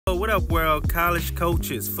What up, world? College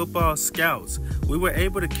coaches, football scouts. We were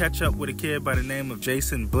able to catch up with a kid by the name of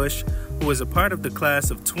Jason Bush, who is a part of the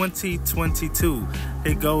class of 2022.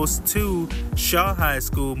 He goes to Shaw High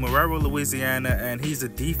School, Marrero, Louisiana, and he's a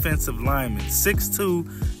defensive lineman,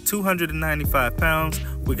 6'2", 295 pounds.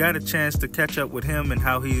 We got a chance to catch up with him and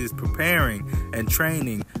how he is preparing and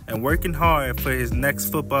training and working hard for his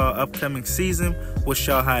next football upcoming season with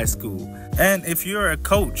Shaw High School. And if you're a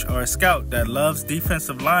coach or a scout that loves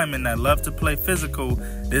defensive linemen, that love to play physical,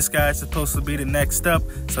 this guy's supposed to be the next up.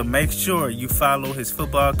 So make sure you follow his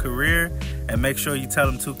football career and make sure you tell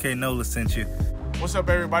him 2K Nola sent you. What's up,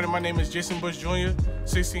 everybody? My name is Jason Bush Jr.,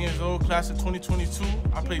 16 years old, class of 2022.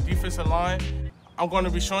 I play defensive line. I'm going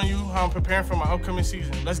to be showing you how I'm preparing for my upcoming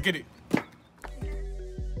season. Let's get it.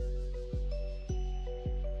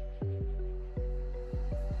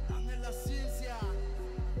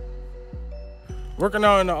 Working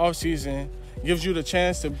out in the off season gives you the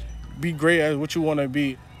chance to be great at what you want to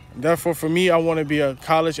be. Therefore, for me, I want to be a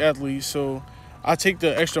college athlete, so I take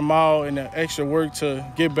the extra mile and the extra work to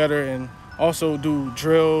get better, and also do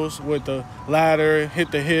drills with the ladder,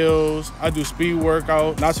 hit the hills. I do speed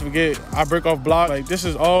workout. Not to forget, I break off block. Like, this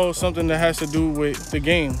is all something that has to do with the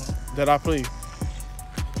game that I play.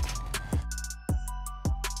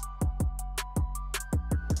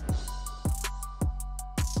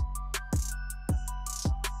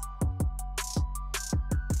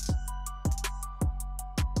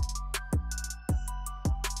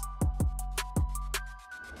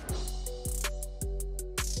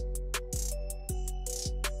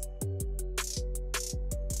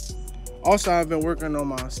 Also, I've been working on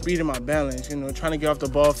my speed and my balance, trying to get off the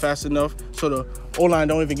ball fast enough so the O-line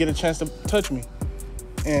don't even get a chance to touch me.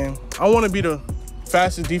 And I want to be the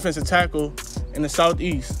fastest defensive tackle in the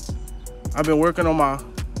Southeast. I've been working on my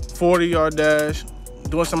 40-yard dash,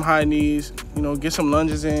 doing some high knees, get some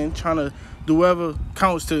lunges in, trying to do whatever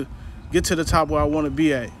counts to get to the top where I want to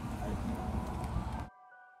be at.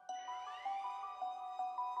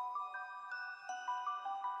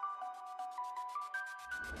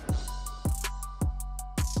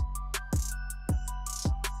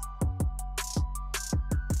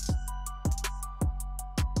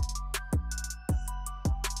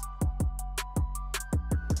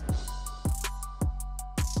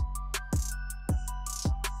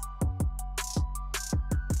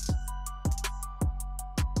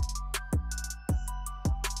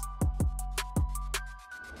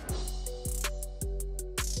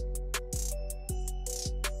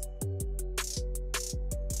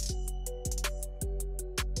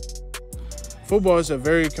 Football is a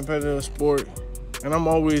very competitive sport, and I'm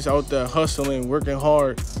always out there hustling, working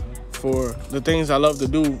hard for the things I love to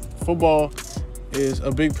do. Football is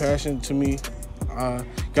a big passion to me. I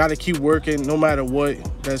gotta keep working no matter what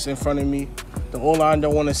that's in front of me. The O-line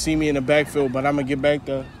don't want to see me in the backfield, but I'm gonna get back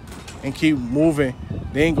there and keep moving.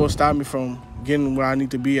 They ain't gonna stop me from getting where I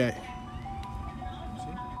need to be at.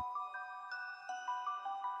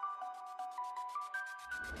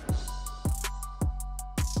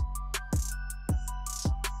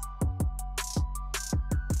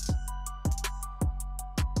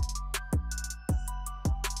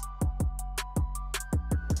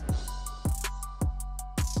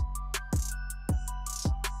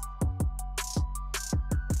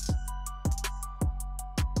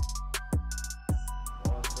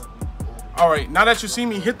 All right, now that you see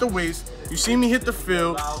me hit the weights, you see me hit the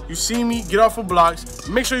field, you see me get off of blocks,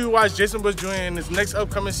 make sure you watch Jason Bush Jr. in his next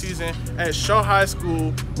upcoming season at Shaw High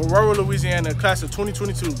School, Marrero, Louisiana, class of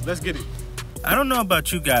 2022. Let's get it. I don't know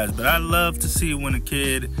about you guys, but I love to see when a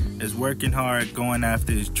kid is working hard, going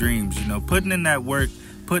after his dreams, putting in that work,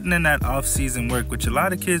 putting in that off-season work, which a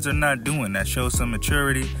lot of kids are not doing. That shows some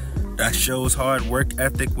maturity. That shows hard work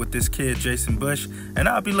ethic with this kid, Jason Bush. And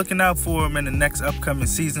I'll be looking out for him in the next upcoming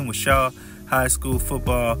season with Shaw High School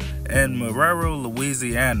football in Marrero,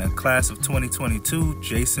 Louisiana, class of 2022.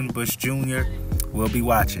 Jason Bush Jr. will be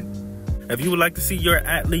watching. If you would like to see your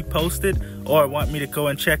athlete posted or want me to go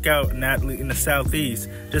and check out an athlete in the Southeast,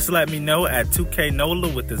 just let me know at 2K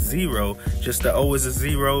Nola with a 0. Just the O is a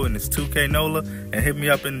 0 and it's 2K Nola, and hit me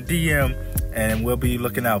up in the DM and we'll be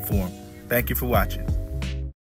looking out for him. Thank you for watching.